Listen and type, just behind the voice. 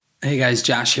Hey guys,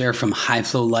 Josh here from High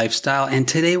Flow Lifestyle, and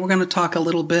today we're going to talk a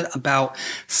little bit about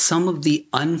some of the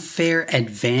unfair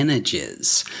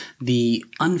advantages, the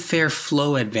unfair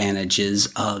flow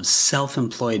advantages of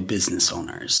self-employed business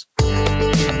owners.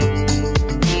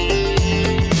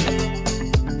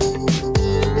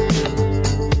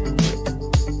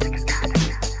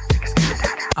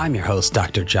 I'm your host,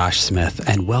 Dr. Josh Smith,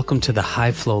 and welcome to the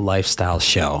High Flow Lifestyle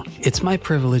Show. It's my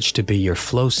privilege to be your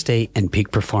flow state and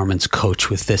peak performance coach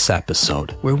with this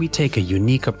episode, where we take a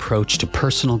unique approach to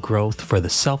personal growth for the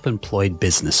self-employed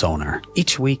business owner.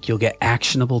 Each week, you'll get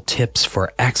actionable tips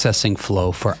for accessing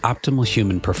flow for optimal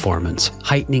human performance,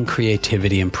 heightening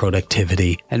creativity and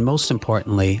productivity, and most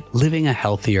importantly, living a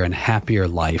healthier and happier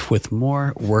life with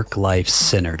more work-life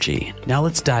synergy. Now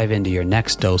let's dive into your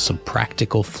next dose of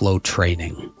practical flow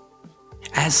training.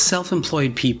 As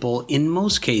self-employed people, in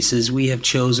most cases, we have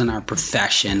chosen our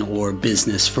profession or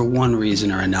business for one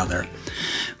reason or another.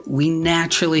 We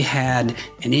naturally had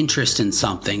an interest in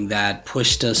something that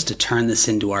pushed us to turn this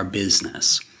into our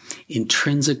business.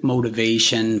 Intrinsic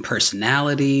motivation,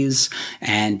 personalities,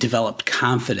 and developed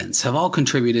confidence have all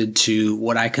contributed to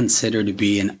what I consider to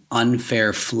be an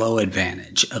unfair flow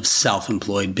advantage of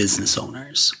self-employed business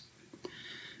owners.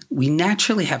 We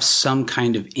naturally have some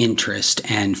kind of interest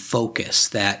and focus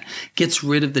that gets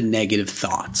rid of the negative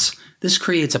thoughts. This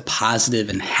creates a positive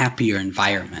and happier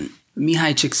environment.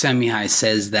 Mihaly Csikszentmihalyi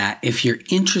says that if you're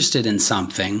interested in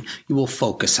something, you will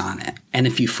focus on it. And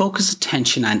if you focus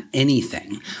attention on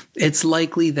anything, it's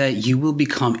likely that you will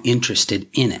become interested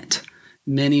in it.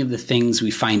 Many of the things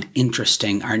we find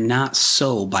interesting are not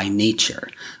so by nature,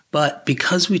 but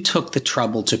because we took the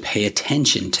trouble to pay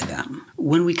attention to them.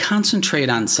 When we concentrate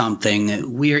on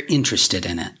something, we are interested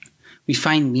in it. We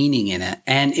find meaning in it,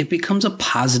 and it becomes a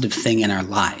positive thing in our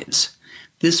lives.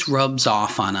 This rubs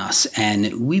off on us,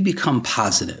 and we become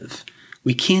positive.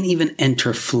 We can't even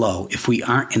enter flow if we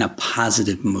aren't in a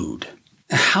positive mood.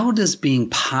 How does being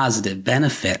positive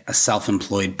benefit a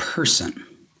self-employed person?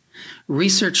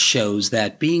 Research shows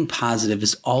that being positive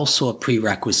is also a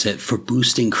prerequisite for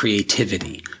boosting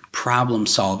creativity, problem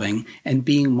solving, and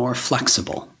being more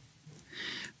flexible.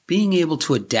 Being able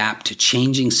to adapt to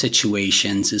changing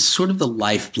situations is sort of the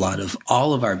lifeblood of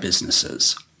all of our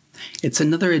businesses. It's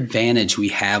another advantage we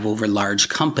have over large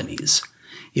companies.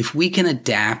 If we can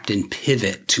adapt and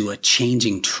pivot to a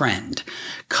changing trend,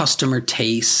 customer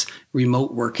tastes,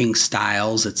 remote working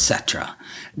styles, etc.,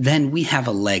 then we have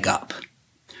a leg up.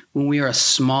 When we are a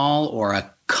small or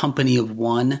a company of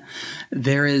one,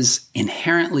 there is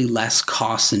inherently less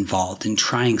costs involved in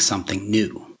trying something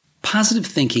new. Positive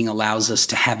thinking allows us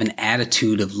to have an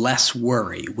attitude of less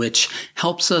worry, which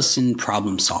helps us in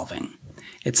problem solving.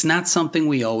 It's not something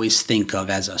we always think of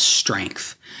as a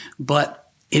strength, but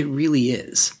it really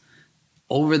is.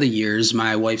 Over the years,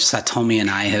 my wife Satomi and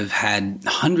I have had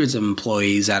hundreds of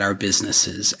employees at our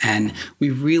businesses, and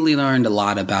we've really learned a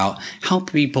lot about how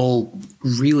people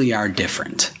really are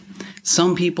different.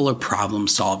 Some people are problem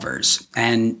solvers,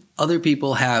 and other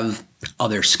people have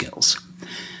other skills.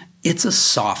 It's a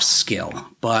soft skill,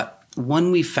 but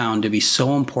one we found to be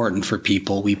so important for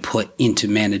people we put into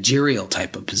managerial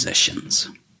type of positions.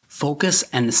 Focus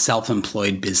and the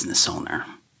self-employed business owner.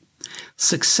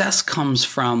 Success comes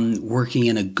from working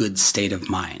in a good state of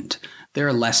mind. There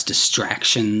are less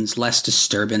distractions, less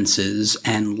disturbances,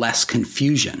 and less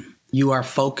confusion. You are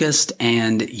focused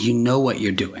and you know what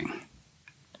you're doing.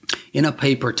 In a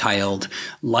paper titled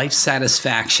Life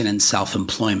Satisfaction and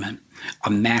Self-Employment,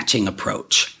 a Matching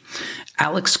Approach,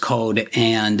 Alex Code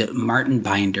and Martin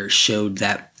Binder showed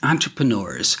that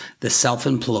entrepreneurs, the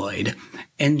self-employed,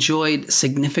 enjoyed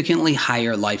significantly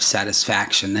higher life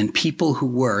satisfaction than people who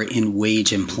were in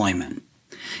wage employment.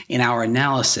 In our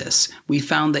analysis, we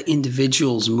found that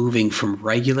individuals moving from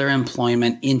regular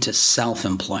employment into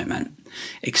self-employment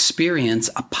experience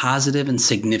a positive and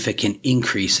significant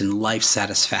increase in life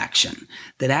satisfaction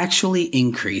that actually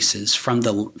increases from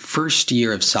the first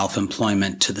year of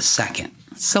self-employment to the second.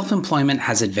 Self-employment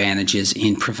has advantages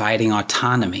in providing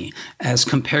autonomy as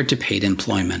compared to paid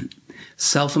employment.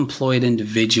 Self-employed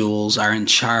individuals are in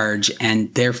charge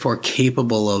and therefore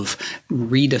capable of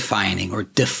redefining or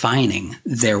defining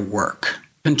their work.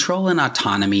 Control and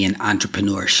autonomy in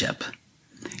entrepreneurship.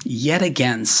 Yet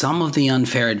again, some of the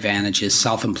unfair advantages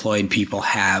self-employed people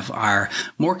have are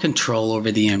more control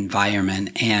over the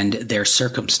environment and their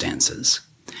circumstances.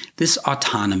 This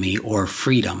autonomy or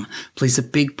freedom plays a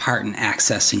big part in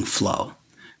accessing flow,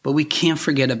 but we can't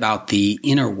forget about the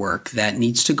inner work that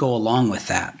needs to go along with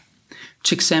that.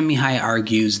 Csikszentmihalyi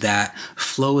argues that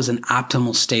flow is an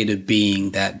optimal state of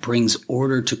being that brings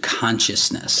order to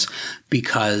consciousness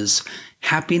because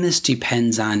Happiness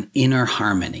depends on inner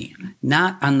harmony,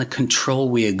 not on the control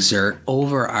we exert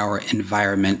over our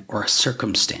environment or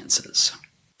circumstances.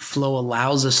 Flow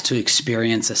allows us to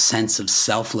experience a sense of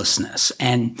selflessness,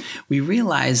 and we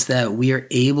realize that we are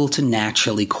able to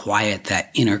naturally quiet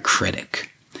that inner critic.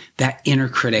 That inner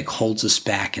critic holds us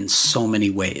back in so many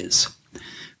ways.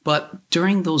 But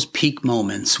during those peak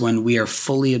moments when we are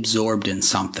fully absorbed in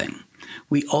something,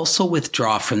 we also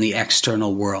withdraw from the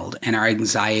external world and our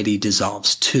anxiety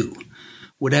dissolves too.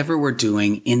 Whatever we're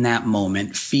doing in that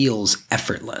moment feels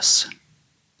effortless.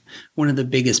 One of the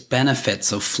biggest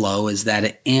benefits of flow is that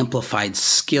it amplifies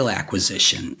skill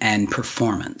acquisition and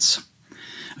performance.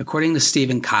 According to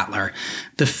Steven Kotler,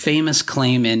 the famous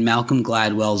claim in Malcolm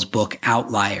Gladwell's book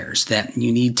Outliers that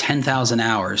you need 10,000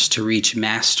 hours to reach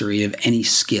mastery of any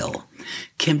skill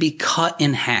can be cut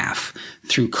in half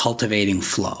through cultivating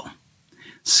flow.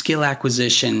 Skill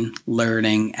acquisition,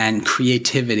 learning, and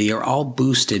creativity are all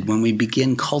boosted when we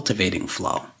begin cultivating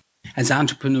flow. As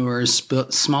entrepreneurs,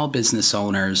 small business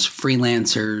owners,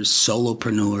 freelancers,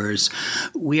 solopreneurs,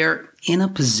 we are in a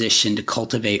position to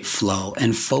cultivate flow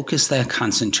and focus that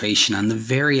concentration on the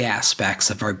very aspects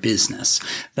of our business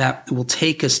that will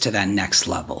take us to that next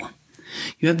level.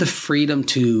 You have the freedom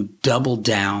to double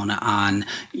down on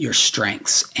your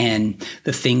strengths and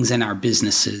the things in our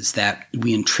businesses that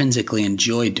we intrinsically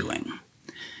enjoy doing,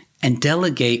 and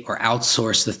delegate or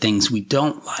outsource the things we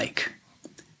don't like.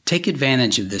 Take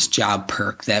advantage of this job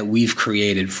perk that we've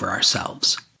created for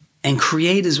ourselves. And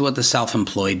create is what the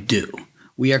self-employed do.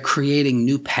 We are creating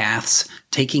new paths,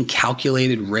 taking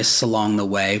calculated risks along the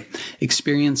way,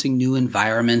 experiencing new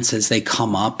environments as they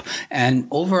come up, and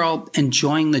overall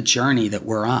enjoying the journey that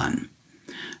we're on.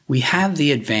 We have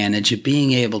the advantage of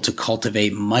being able to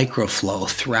cultivate microflow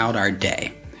throughout our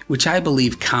day, which I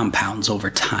believe compounds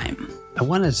over time. I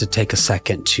wanted to take a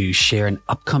second to share an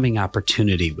upcoming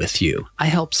opportunity with you. I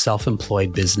help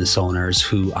self-employed business owners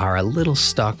who are a little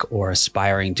stuck or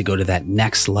aspiring to go to that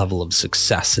next level of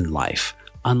success in life.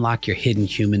 Unlock your hidden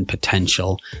human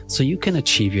potential so you can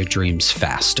achieve your dreams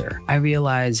faster. I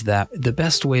realize that the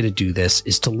best way to do this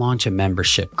is to launch a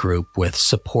membership group with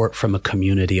support from a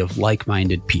community of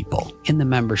like-minded people. In the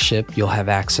membership, you'll have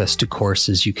access to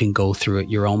courses you can go through at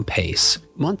your own pace,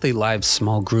 monthly live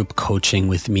small group coaching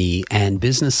with me, and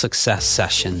business success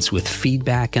sessions with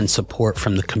feedback and support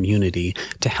from the community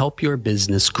to help your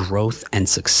business growth and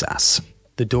success.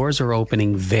 The doors are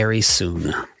opening very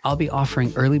soon. I'll be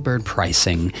offering early bird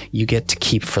pricing you get to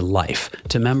keep for life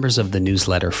to members of the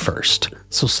newsletter first.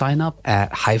 So sign up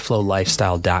at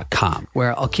highflowlifestyle.com,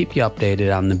 where I'll keep you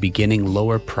updated on the beginning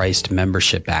lower priced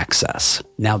membership access.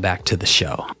 Now back to the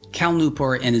show. Cal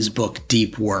Newport, in his book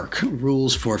Deep Work,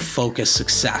 Rules for Focused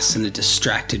Success in a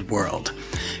Distracted World,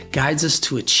 guides us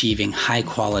to achieving high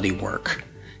quality work.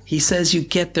 He says you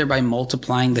get there by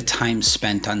multiplying the time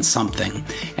spent on something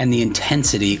and the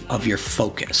intensity of your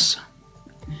focus.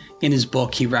 In his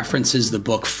book, he references the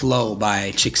book Flow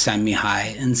by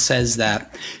Csikszentmihalyi and says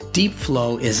that deep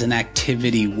flow is an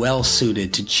activity well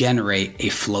suited to generate a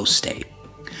flow state.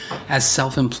 As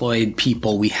self-employed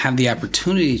people, we have the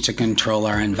opportunity to control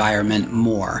our environment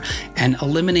more and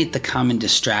eliminate the common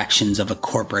distractions of a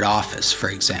corporate office, for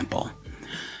example.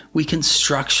 We can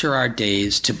structure our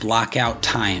days to block out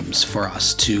times for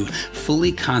us to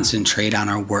fully concentrate on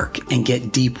our work and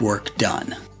get deep work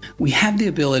done. We have the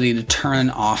ability to turn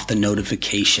off the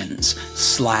notifications,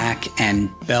 Slack, and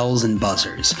bells and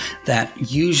buzzers that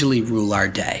usually rule our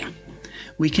day.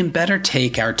 We can better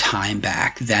take our time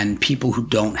back than people who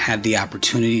don't have the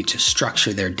opportunity to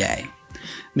structure their day.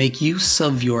 Make use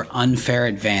of your unfair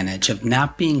advantage of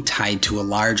not being tied to a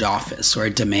large office or a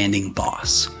demanding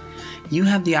boss. You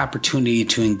have the opportunity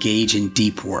to engage in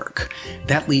deep work.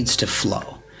 That leads to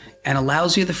flow and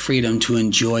allows you the freedom to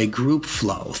enjoy group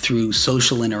flow through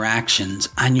social interactions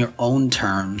on your own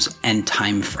terms and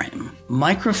time frame.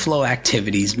 Microflow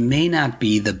activities may not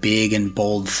be the big and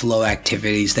bold flow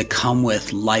activities that come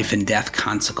with life and death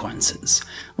consequences,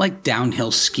 like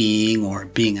downhill skiing or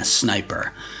being a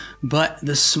sniper. But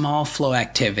the small flow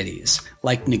activities,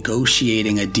 like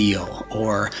negotiating a deal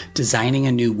or designing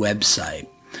a new website,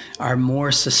 are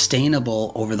more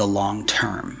sustainable over the long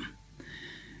term.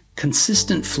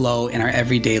 Consistent flow in our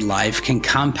everyday life can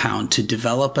compound to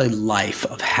develop a life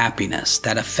of happiness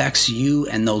that affects you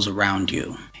and those around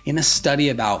you. In a study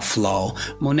about flow,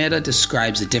 Moneta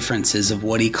describes the differences of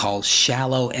what he calls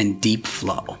shallow and deep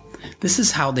flow. This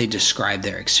is how they describe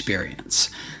their experience.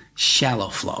 Shallow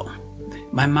flow.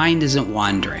 My mind isn't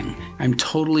wandering. I'm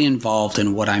totally involved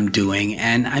in what I'm doing,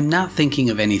 and I'm not thinking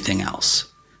of anything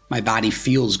else. My body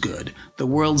feels good. The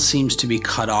world seems to be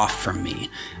cut off from me.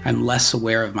 I'm less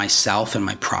aware of myself and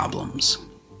my problems.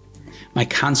 My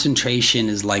concentration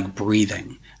is like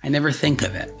breathing. I never think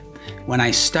of it. When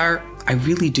I start, I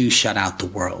really do shut out the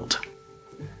world.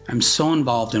 I'm so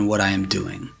involved in what I am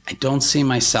doing. I don't see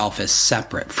myself as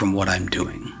separate from what I'm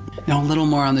doing. Now, a little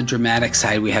more on the dramatic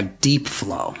side, we have deep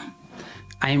flow.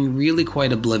 I am really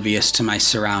quite oblivious to my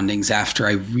surroundings after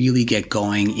I really get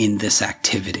going in this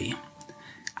activity.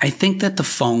 I think that the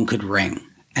phone could ring,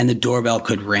 and the doorbell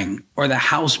could ring, or the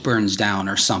house burns down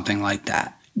or something like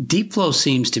that. Deep flow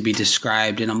seems to be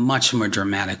described in a much more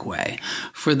dramatic way.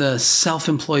 For the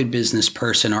self-employed business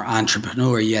person or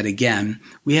entrepreneur, yet again,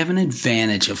 we have an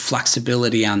advantage of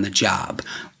flexibility on the job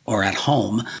or at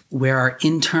home where our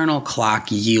internal clock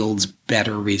yields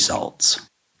better results.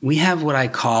 We have what I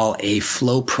call a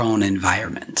flow-prone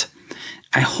environment.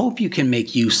 I hope you can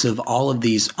make use of all of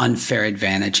these unfair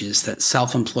advantages that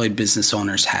self-employed business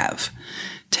owners have.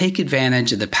 Take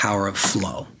advantage of the power of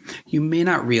flow. You may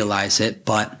not realize it,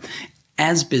 but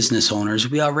as business owners,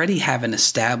 we already have an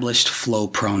established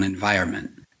flow-prone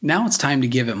environment. Now it's time to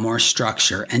give it more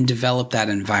structure and develop that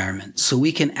environment so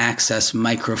we can access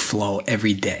microflow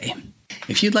every day.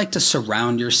 If you'd like to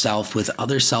surround yourself with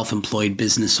other self-employed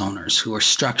business owners who are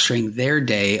structuring their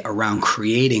day around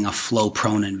creating a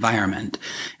flow-prone environment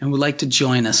and would like to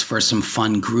join us for some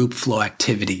fun group flow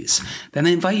activities, then I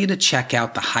invite you to check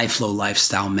out the High Flow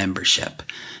Lifestyle membership.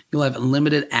 You'll have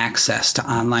unlimited access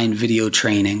to online video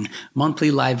training,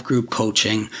 monthly live group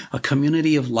coaching, a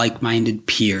community of like-minded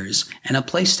peers, and a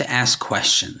place to ask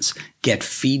questions, get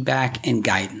feedback and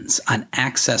guidance on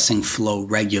accessing flow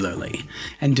regularly,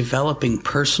 and developing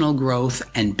personal growth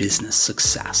and business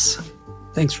success.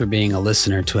 Thanks for being a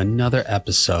listener to another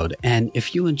episode, and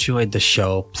if you enjoyed the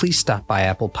show, please stop by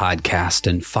Apple Podcast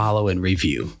and follow and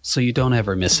review so you don't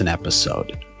ever miss an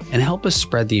episode. And help us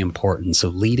spread the importance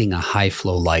of leading a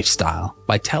high-flow lifestyle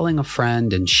by telling a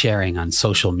friend and sharing on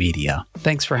social media.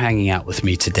 Thanks for hanging out with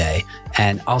me today,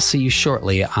 and I'll see you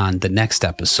shortly on the next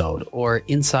episode or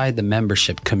inside the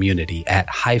membership community at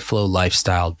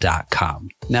highflowlifestyle.com.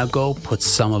 Now go put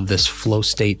some of this flow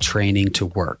state training to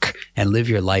work and live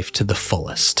your life to the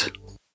fullest.